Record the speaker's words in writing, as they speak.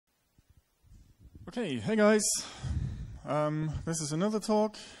Okay, hey guys. This is another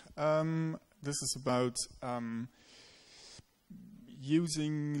talk. This is about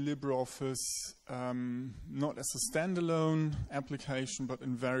using LibreOffice not as a standalone application, but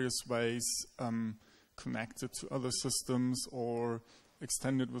in various ways connected to other systems or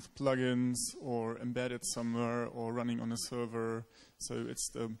extended with plugins or embedded somewhere or running on a server. So it's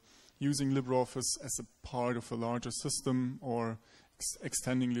using LibreOffice as a part of a larger system or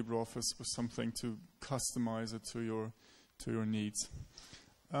extending LibreOffice with something to customize it to your needs.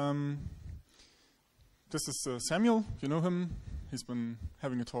 This is Samuel. You know him. He's been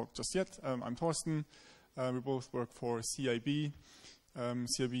having a talk just yet. I'm Thorsten. We both work for CIB.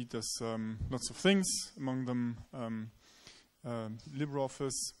 CIB does lots of things, among them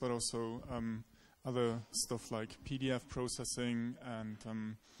LibreOffice, but also other stuff like PDF processing and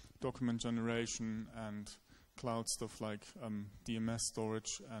document generation and cloud stuff like DMS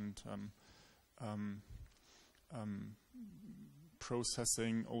storage and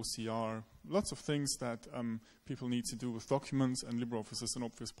processing, OCR, lots of things that people need to do with documents, and LibreOffice is an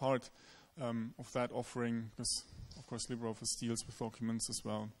obvious part of that offering, because of course LibreOffice deals with documents as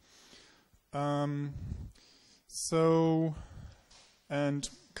well. And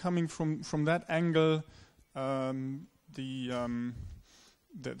coming from that angle, there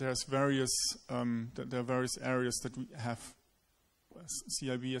are various areas that we have.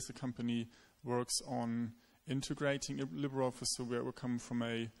 CIB as a company works on integrating LibreOffice, so we come from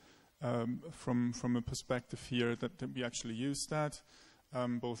a perspective here that we actually use that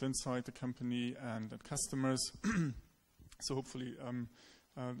both inside the company and at customers. So hopefully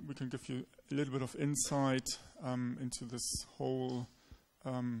we can give you a little bit of insight into this whole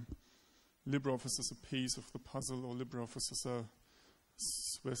LibreOffice as a piece of the puzzle, or LibreOffice as a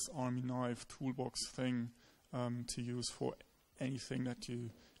Swiss Army knife toolbox thing to use for anything that you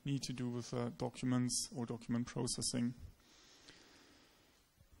need to do with documents or document processing.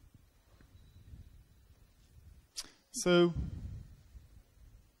 So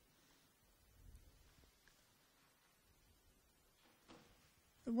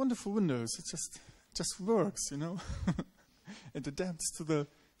the wonderful Windows, it just works, you know. It adapts to the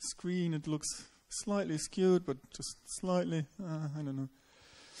screen. It looks slightly skewed, but just slightly. I don't know.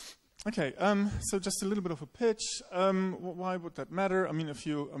 Okay, so just a little bit of a pitch. Why would that matter? I mean,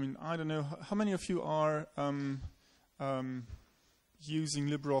 I don't know. How many of you are using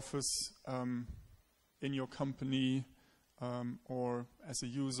LibreOffice in your company or as a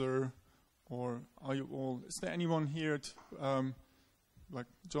user? Or are you all? Is there anyone here, like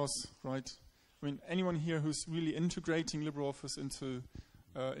Joss, right? I mean, anyone here who's really integrating LibreOffice into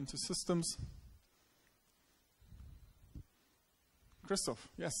systems? Christoph,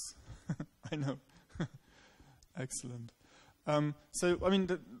 yes, I know. Excellent. So I mean,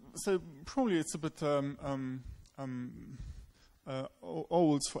 so probably it's a bit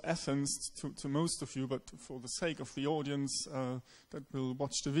old for Athens to most of you, but for the sake of the audience that will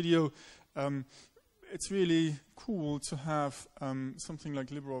watch the video, it's really cool to have something like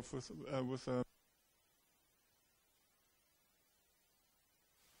LibreOffice with a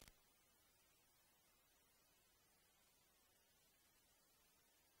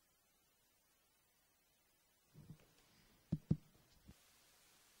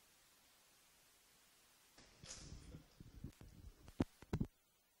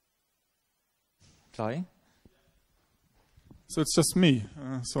Sorry? So it's just me.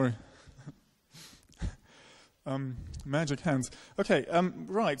 Sorry. Magic hands. Okay,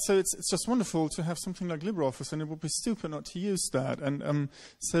 right. So it's just wonderful to have something like LibreOffice, and it would be stupid not to use that. And I mean,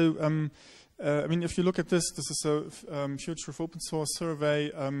 if you look at this is a Future of Open Source survey.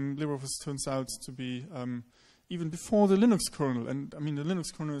 LibreOffice turns out to be even before the Linux kernel, and I mean the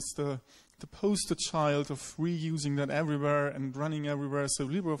Linux kernel is the poster child of reusing that everywhere and running everywhere. So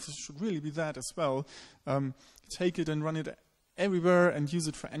LibreOffice should really be that as well. Take it and run it everywhere and use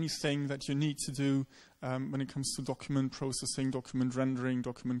it for anything that you need to do when it comes to document processing, document rendering,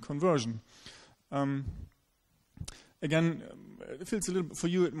 document conversion. Again, it feels a little bit, for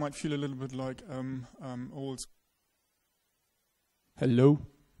you it might feel a little bit like old. Hello?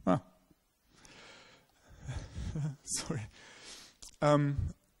 Ah. Sorry.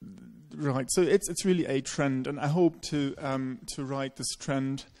 Right, so it's really a trend, and I hope to ride this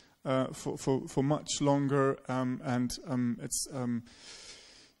trend for much longer, and it's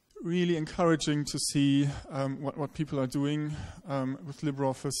really encouraging to see what people are doing with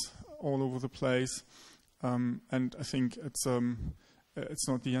LibreOffice all over the place, and I think it's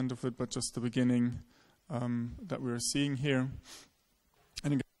not the end of it, but just the beginning that we're seeing here.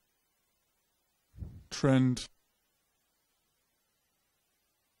 And again, trend.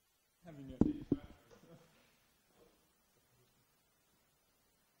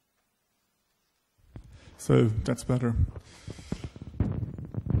 So that's better.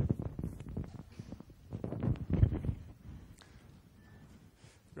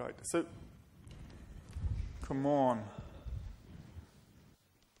 Right, so come on.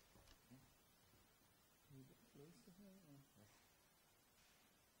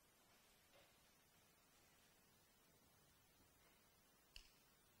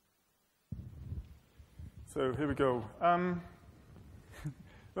 So here we go.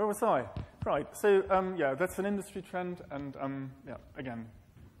 Where was I? Right. So yeah, that's an industry trend, and yeah, again,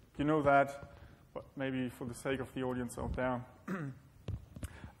 you know that, but maybe for the sake of the audience out there,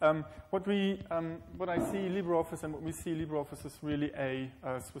 what I see LibreOffice and what we see LibreOffice is really a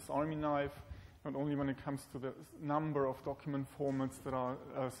Swiss Army knife. Not only when it comes to the number of document formats that are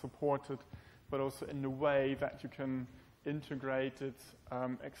supported, but also in the way that you can integrate it,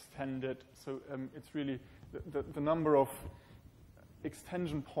 extend it. So it's really the number of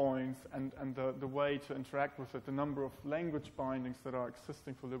extension points and the way to interact with it, the number of language bindings that are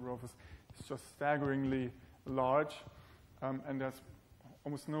existing for LibreOffice is just staggeringly large, and there's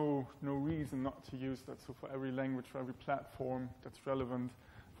almost no reason not to use that. So for every language, for every platform that's relevant,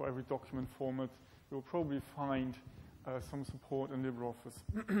 for every document format, you'll probably find some support in LibreOffice.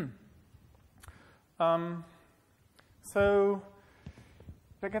 So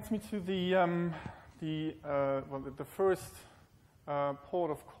that gets me to the first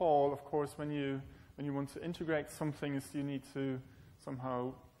port of call. Of course, when you want to integrate something, is you need to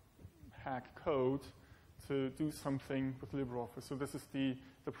somehow hack code to do something with LibreOffice. So this is the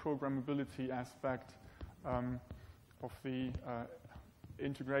programmability aspect of the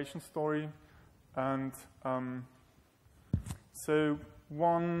integration story, and so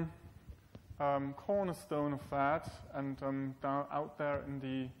one cornerstone of that, and out there in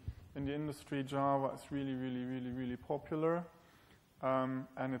the industry, Java is really popular,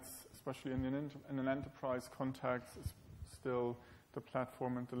 and it's especially in an enterprise context is still the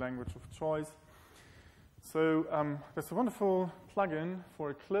platform and the language of choice. So there's a wonderful plugin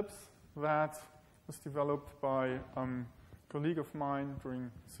for Eclipse that was developed by a colleague of mine during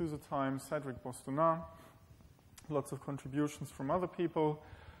SUSE time, Cedric Bostonat. Lots of contributions from other people,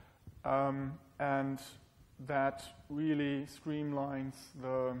 and that really streamlines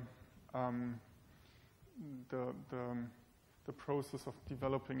the process of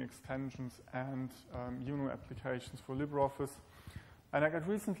developing extensions and UNO applications for LibreOffice. And I got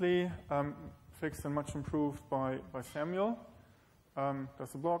recently fixed and much improved by Samuel.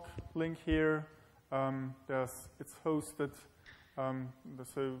 There's a blog link here. It's hosted.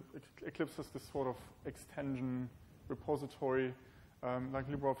 So Eclipse has this sort of extension repository like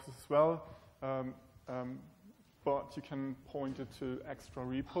LibreOffice as well. But you can point it to extra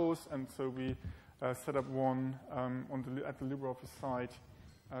repos, and so we set up one at the LibreOffice site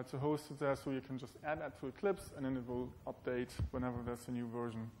to host it there, so you can just add that to Eclipse, and then it will update whenever there's a new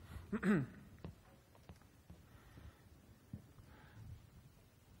version.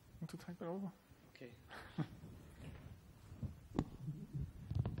 Want to take that over? Okay.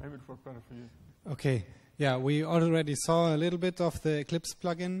 Maybe it worked better for you. Okay. Yeah, we already saw a little bit of the Eclipse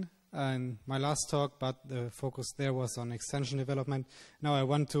plugin in my last talk, but the focus there was on extension development. Now I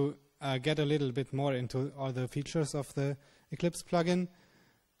want to get a little bit more into all the features of the Eclipse plugin.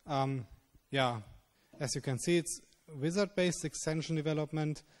 Yeah, as you can see, it's wizard-based extension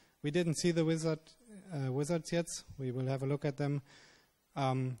development. We didn't see the wizards yet. We will have a look at them.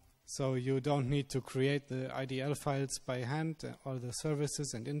 So you don't need to create the IDL files by hand, all the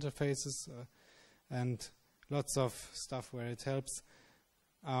services and interfaces, and lots of stuff where it helps.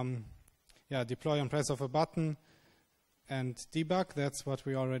 Yeah, deploy on press of a button and debug. That's what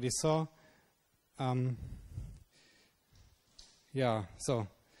we already saw. Yeah, so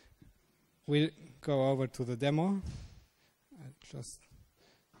we'll go over to the demo. I'll just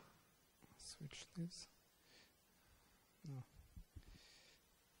switch this. No.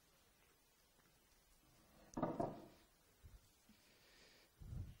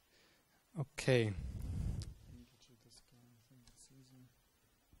 Okay.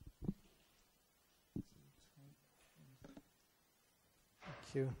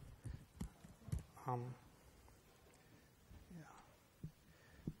 Thank you. Yeah.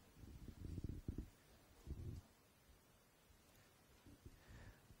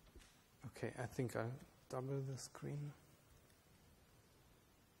 Okay, I think I'll double the screen.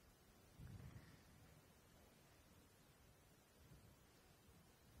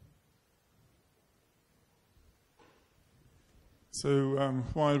 So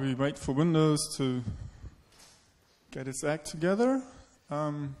while we wait for Windows to get its act together,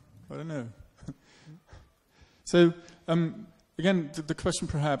 I don't know. So Again, the question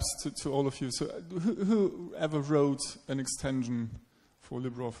perhaps to all of you. So, who ever wrote an extension for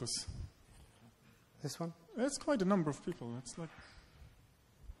LibreOffice? This one? It's quite a number of people. It's like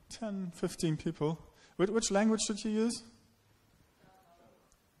 10, 15 people. Which language did you use?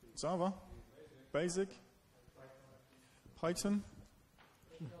 Java? Basic? Python?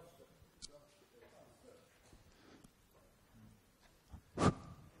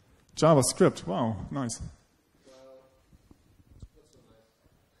 JavaScript. Wow, nice.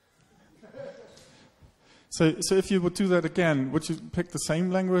 So if you would do that again, would you pick the same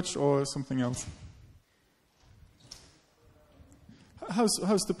language or something else?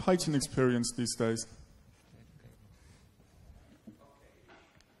 How's the Python experience these days?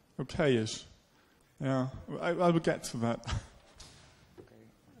 Okay-ish. Yeah, I will get to that.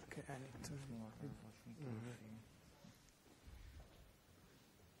 Okay, I need to.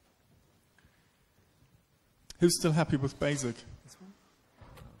 Who's still happy with Basic? This one?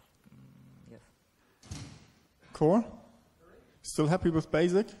 Yes. Core? Still happy with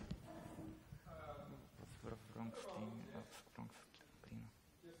Basic?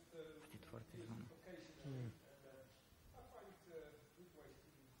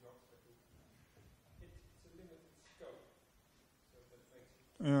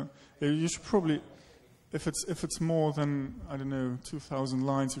 Yeah, you should probably, if it's more than, I don't know, 2,000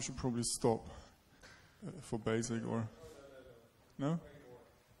 lines, you should probably stop for Basic, or no?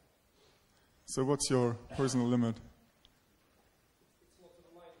 So what's your personal limit? It's not a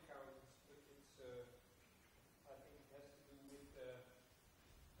line count, but it's, I think it has to do with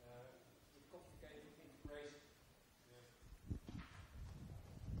complicated integration.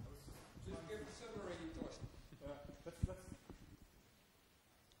 Just give a summary, Thorsten.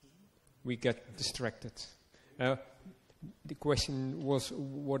 We get distracted. The question was,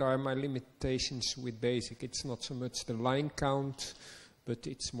 what are my limitations with Basic? It's not so much the line count, but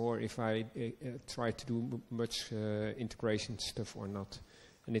it's more if I try to do much integration stuff or not.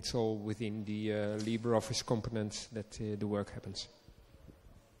 And it's all within the LibreOffice components that the work happens.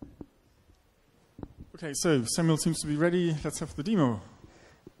 Okay, so Samuel seems to be ready. Let's have the demo.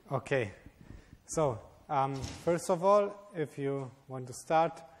 Okay. So, first of all, if you want to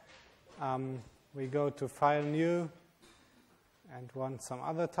start, we go to File, New, and want some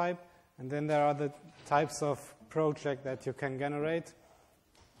other type. And then there are the types of project that you can generate.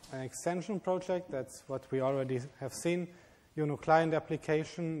 An extension project, that's what we already have seen. Client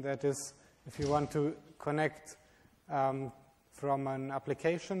application, that is if you want to connect from an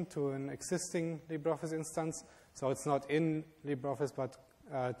application to an existing LibreOffice instance. So it's not in LibreOffice, but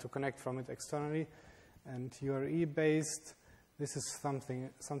to connect from it externally. And URI-based, this is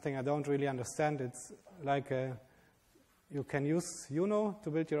something I don't really understand. It's like you can use to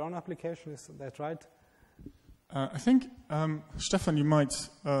build your own application. Is that right? I think, Stefan, you might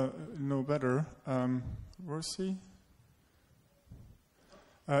know better. Where is he?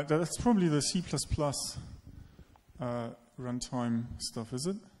 That's probably the C++ runtime stuff, is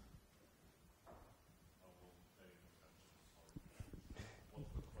it?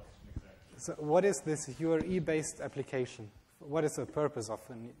 So what is this URI-based application? What is the purpose of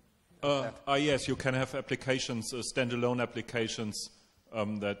that? Yes, you can have applications, standalone applications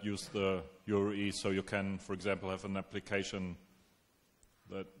that use the URI. So you can, for example, have an application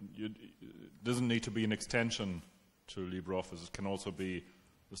that doesn't need to be an extension to LibreOffice. It can also be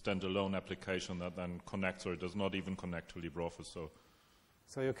a standalone application that then connects, or it does not even connect to LibreOffice.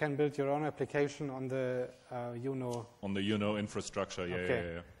 So you can build your own application on the UNO. On the UNO infrastructure, yeah,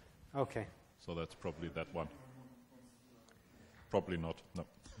 Okay. yeah. Okay. So that's probably that one. Probably not, no.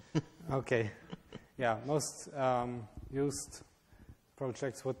 Okay. Yeah, most used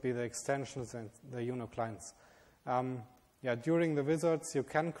projects would be the extensions and the UNO clients. During the wizards, you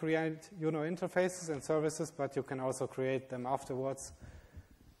can create UNO interfaces and services, but you can also create them afterwards.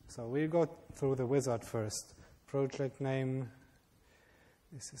 So we'll go through the wizard first. Project name.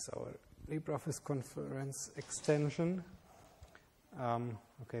 This is our LibreOffice Conference extension.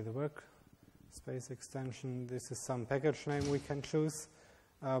 Okay, the workspace extension. This is some package name we can choose.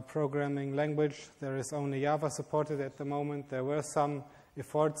 Programming language. There is only Java supported at the moment. There were some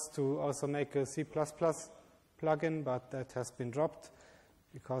efforts to also make a C++ plugin, but that has been dropped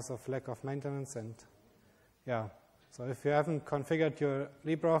because of lack of maintenance. And yeah, so if you haven't configured your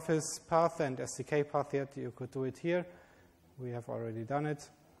LibreOffice path and SDK path yet, you could do it here. We have already done it.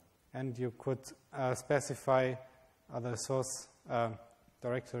 And you could specify other source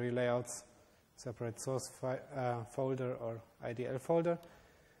directory layouts, separate source folder or IDL folder.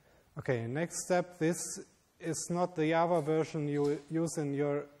 Okay, next step. This is not the Java version you use in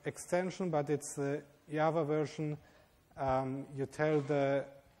your extension, but it's the Java version you tell the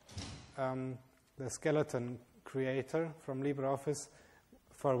skeleton creator from LibreOffice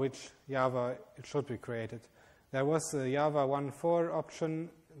for which Java it should be created. There was a Java 1.4 option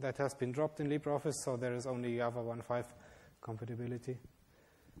that has been dropped in LibreOffice, so there is only Java 1.5 compatibility.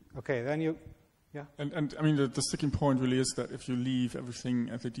 Okay, then you, yeah? And I mean, the sticking point really is that if you leave everything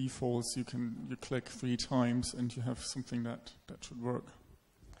at the defaults, you click 3 times and you have something that should work.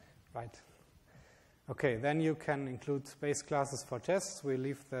 Right. Okay, then you can include base classes for tests. We'll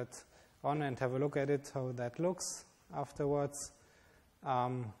leave that on and have a look at it, how that looks afterwards.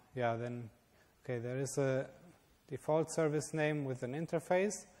 Yeah, then, okay, there is a default service name with an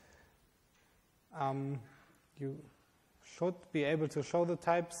interface. You should be able to show the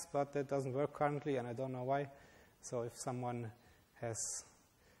types, but that doesn't work currently, and I don't know why. So if someone has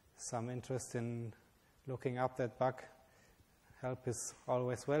some interest in looking up that bug, help is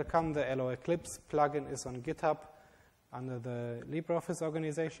always welcome. The LO Eclipse plugin is on GitHub under the LibreOffice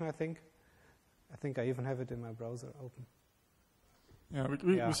organization, I think. I think I even have it in my browser open. Yeah,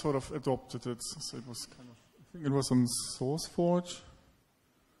 we sort of adopted it. So it was kind of, I think it was on SourceForge,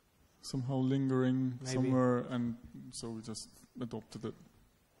 somehow lingering somewhere, and so we just adopted it.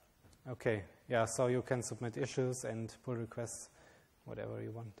 Okay, yeah, so you can submit issues and pull requests, whatever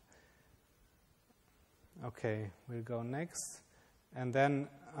you want. Okay, we'll go next. And then,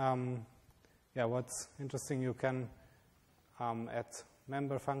 yeah, what's interesting, you can add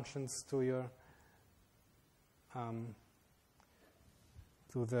member functions to your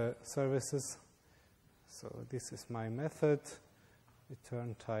to the services. So this is my method,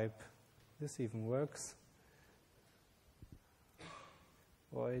 return type. This even works.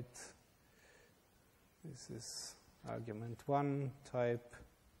 Void. This is argument 1 type.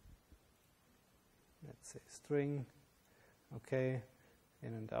 Let's say string. Okay,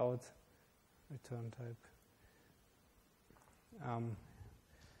 in and out. Return type.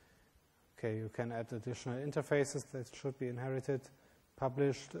 Okay, you can add additional interfaces that should be inherited.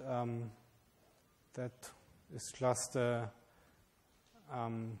 Published, that is just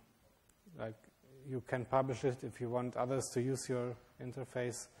like you can publish it if you want others to use your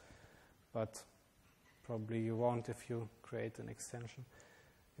interface, but probably you won't if you create an extension.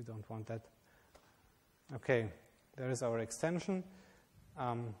 You don't want that. Okay, there is our extension.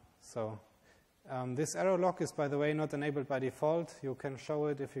 This error log is, by the way, not enabled by default. You can show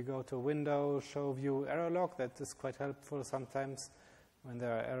it if you go to Window, Show View Error Log. That is quite helpful sometimes. When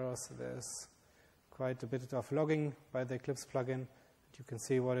there are errors, there's quite a bit of logging by the Eclipse plugin. You can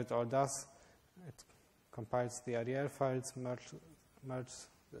see what it all does. It compiles the IDL files, merges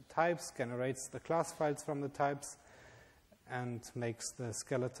the types, generates the class files from the types, and makes the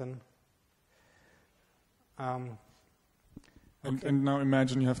skeleton. And now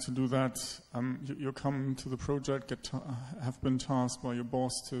imagine you have to do that. You come to the project, have been tasked by your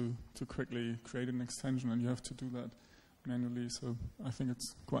boss to quickly create an extension, and you have to do that manually. So I think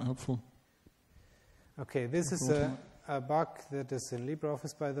it's quite helpful. Okay, this is a bug that is in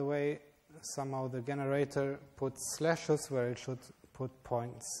LibreOffice, by the way. Somehow the generator puts slashes where it should put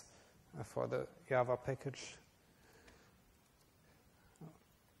points for the Java package.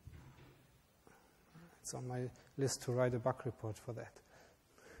 It's on my list to write a bug report for that.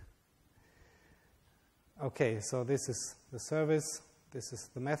 Okay, so this is the service. This is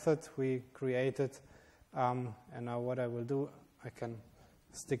the method we created. And now what I will do, I can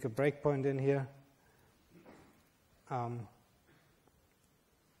stick a breakpoint in here. How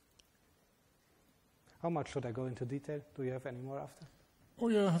much should I go into detail? Do you have any more after? Oh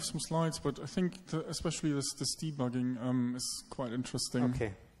yeah, I have some slides, but I think especially this debugging is quite interesting.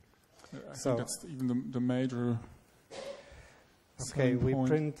 Okay. I think that's even the major. Okay, we point.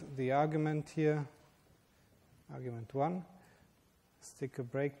 print the argument here, argument 1, stick a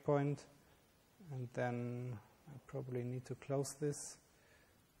breakpoint, and then I probably need to close this.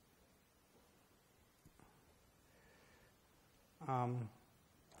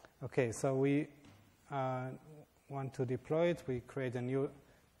 Okay, so we want to deploy it. We create a new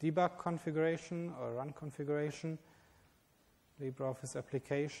debug configuration or run configuration, LibreOffice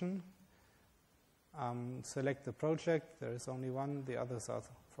application. Select the project. There is only one. The others are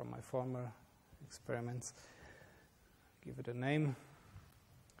from my former experiments. Give it a name.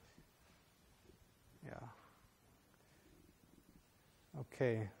 Yeah.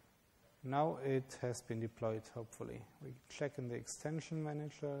 Okay. Now it has been deployed, hopefully. We check in the extension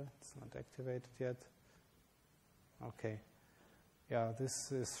manager. It's not activated yet. Okay. Yeah,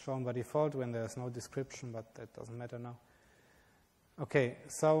 this is shown by default when there's no description, but that doesn't matter now. Okay,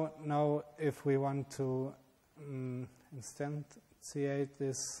 so now if we want to instantiate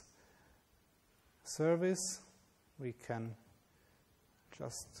this service, we can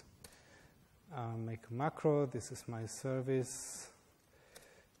just make a macro. This is my service.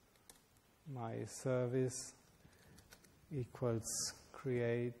 My service equals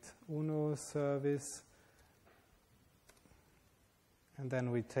create uno service. And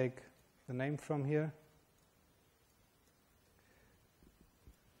then we take the name from here.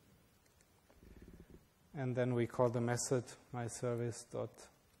 And then we call the method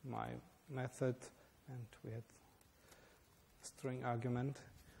myService.myMethod, and we had a string argument.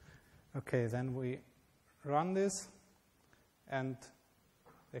 Okay, then we run this, and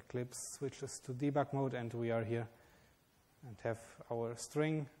Eclipse switches to debug mode, and we are here and have our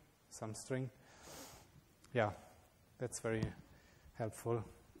string, some string. Yeah, that's very helpful.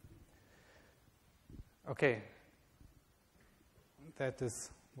 Okay, that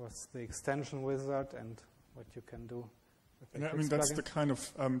was the extension wizard and what you can do with the I mean, that's the kind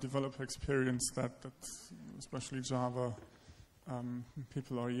of developer experience that especially Java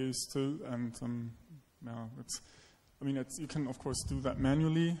people are used to, and yeah, you can of course do that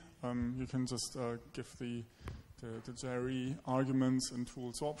manually. You can just give the JRE arguments and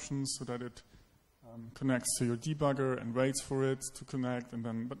tools options so that it connects to your debugger and waits for it to connect, and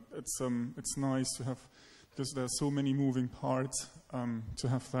then. But it's nice to have, because there are so many moving parts, to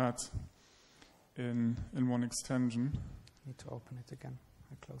have that in one extension. Need to open it again.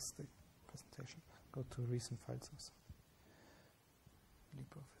 I close the presentation. Go to recent files also.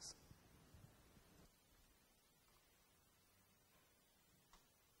 LibreOffice.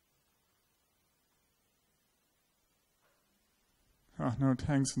 No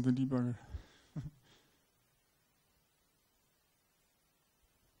tanks in the debugger.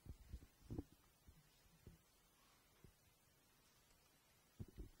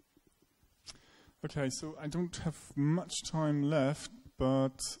 Okay, so I don't have much time left,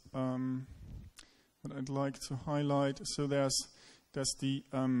 but what I'd like to highlight. So there's the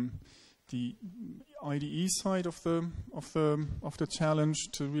IDE side of the challenge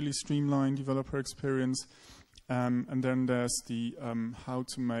to really streamline developer experience, and then there's the how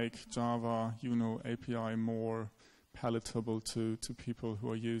to make Java API more palatable to people who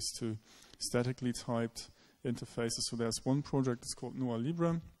are used to statically typed interfaces. So there's one project that's called Noa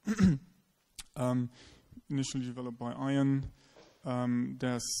Libre. Initially developed by Ion.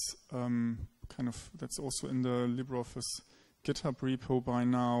 There's that's also in the LibreOffice GitHub repo by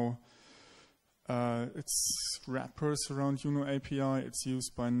now. It's wrappers around API. It's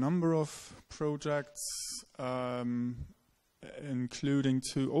used by a number of projects, including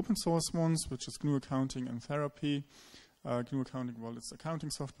 2 open source ones, which is GNU Accounting and Therapy. GNU Accounting, well, it's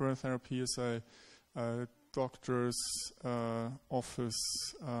accounting software. Therapy is a doctor's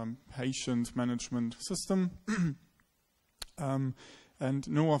office patient management system. And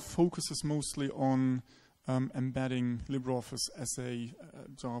Noah focuses mostly on embedding LibreOffice as a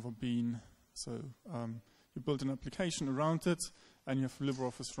Java bean. So you build an application around it, and you have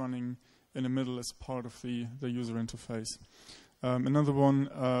LibreOffice running in the middle as part of the user interface. Another one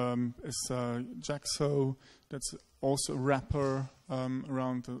is Jaxo. That's also a wrapper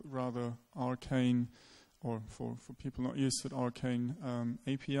around the rather arcane, or for people not used to it, arcane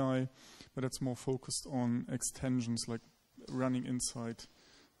API, but it's more focused on extensions like running inside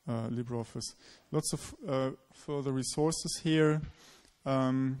LibreOffice. Lots of further resources here.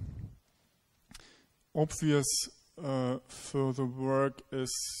 Obvious further work is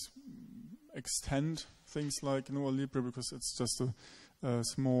extend things like Noa Libre, because it's just a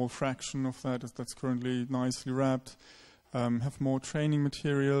small fraction of that that's currently nicely wrapped. Have more training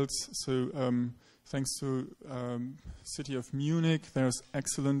materials. So thanks to City of Munich, there's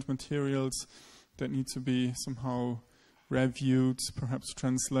excellent materials that need to be somehow reviewed, perhaps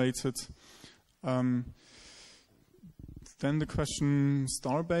translated. Then the question,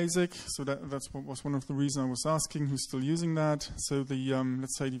 Star Basic. So that's what was one of the reasons I was asking, who's still using that. So the,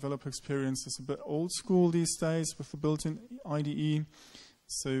 let's say, developer experience is a bit old school these days with the built-in IDE.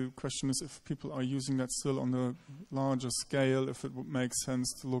 So question is if people are using that still on a larger scale, if it would make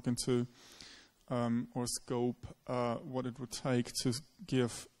sense to look into or scope what it would take to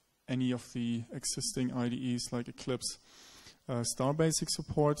give any of the existing IDEs like Eclipse Star Basic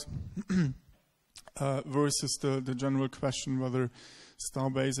support. Versus the general question whether Star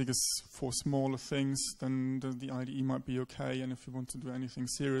Basic is for smaller things, then the IDE might be okay, and if you want to do anything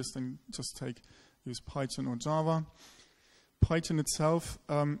serious, then just use Python or Java. Python itself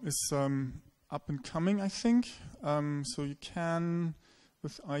is up and coming, I think. So you can,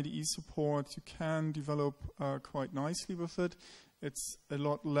 with IDE support, you can develop quite nicely with it. It's a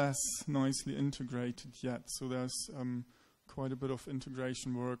lot less nicely integrated yet, so there's quite a bit of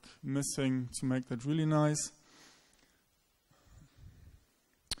integration work missing to make that really nice.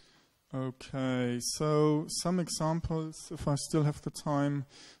 Okay, so some examples, if I still have the time.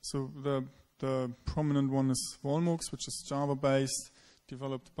 So the prominent one is Volmux, which is Java-based,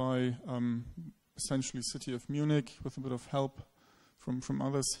 developed by essentially City of Munich with a bit of help from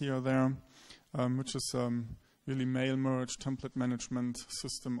others here or there, which is really mail merge template management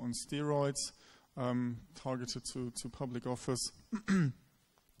system on steroids, targeted to public office.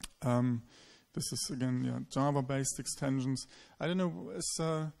 This is again Java-based extensions. I don't know,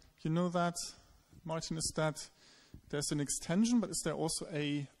 you know that, Martin, is that there's an extension, but is there also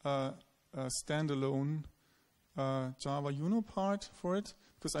a standalone Java Uno part for it?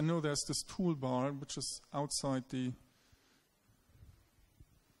 Because I know there's this toolbar which is outside the...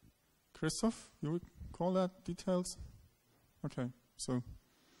 Christoph, you would call that details? Okay, so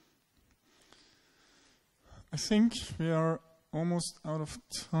I think we are almost out of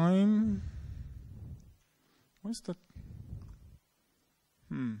time. What is that?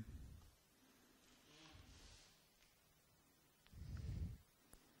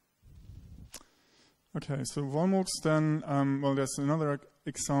 Okay, so Volmux then, well, there's another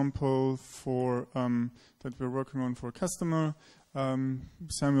example for that we're working on for a customer.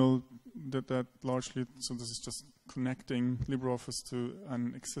 Samuel did that largely, so this is just connecting LibreOffice to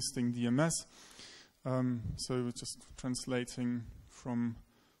an existing DMS. So we're just translating from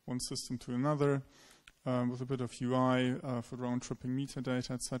one system to another with a bit of UI for round-tripping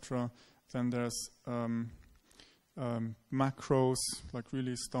metadata, etc. Then there's macros, like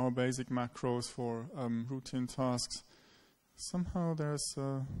really star basic macros for routine tasks. Somehow there's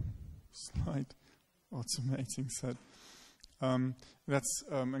a slide automating set. That's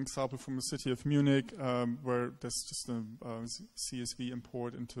an example from the City of Munich, where there's just a CSV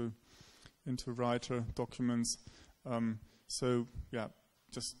import into writer documents. So yeah,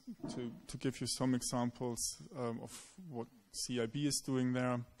 just to give you some examples of what CIB is doing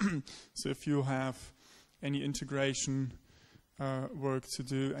there. So if you have any integration work to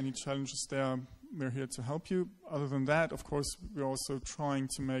do, any challenges there, we're here to help you. Other than that, of course, we're also trying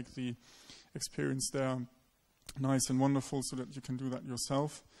to make the experience there nice and wonderful so that you can do that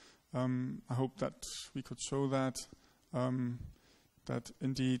yourself. I hope that we could show that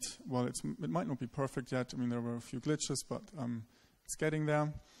indeed, well, it might not be perfect yet. I mean, there were a few glitches, but it's getting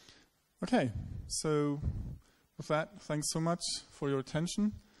there. Okay, so with that, thanks so much for your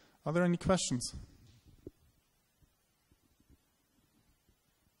attention. Are there any questions?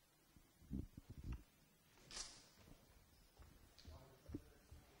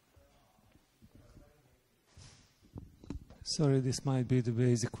 Sorry, this might be the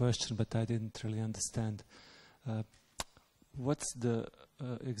basic question, but I didn't really understand. What's the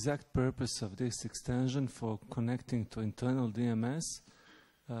exact purpose of this extension for connecting to internal DMS?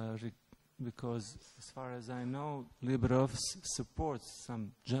 Because as far as I know, LibreOffice supports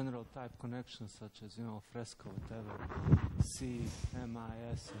some general type connections such as, Fresco, whatever, C,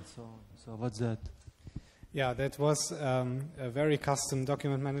 MIS, and so on. So what's that? Yeah, that was a very custom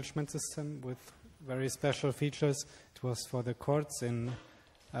document management system with very special features. It was for the courts in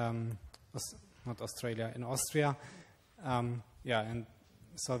not Australia, in Austria. Yeah, and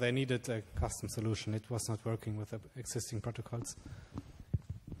so they needed a custom solution. It was not working with the existing protocols.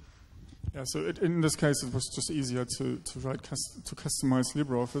 Yeah, so in this case, it was just easier to customize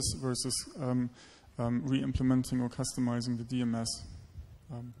LibreOffice versus re-implementing or customizing the DMS.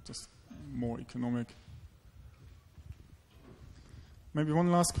 Just more economic. Maybe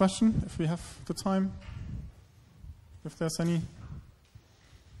one last question, if we have the time, if there's any.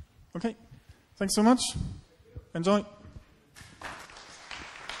 Okay, thanks so much. Enjoy.